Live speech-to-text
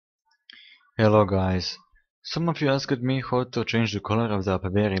Hello guys, some of you asked me how to change the color of the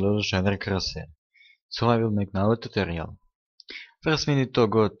APB Reloaded shader Crosshair, so I will make now a tutorial. First we need to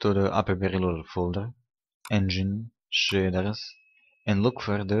go to the APB Reloaded folder, Engine, Shaders, and look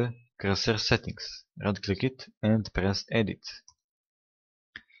for the Crosshair settings. Right click it and press Edit.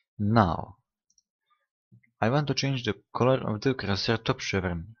 Now, I want to change the color of the Crosshair top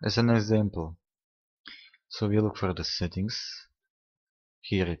chevron as an example. So we look for the settings.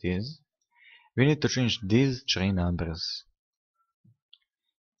 Here it is. We need to change these three numbers.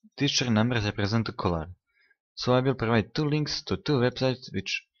 These three numbers represent the color. So I will provide two links to two websites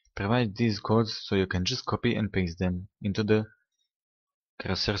which provide these codes, so you can just copy and paste them into the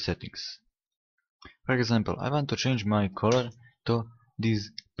Crosshair settings. For example, I want to change my color to this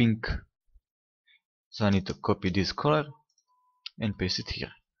pink. So I need to copy this color and paste it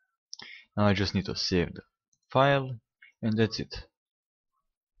here. Now I just need to save the file and that's it.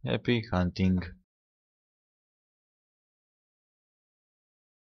 Happy hunting!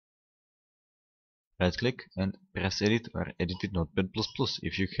 Right click and press edit or edit with Notepad++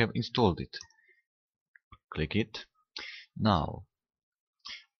 if you have installed it. Click it. Now,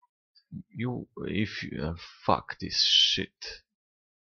 fuck this shit.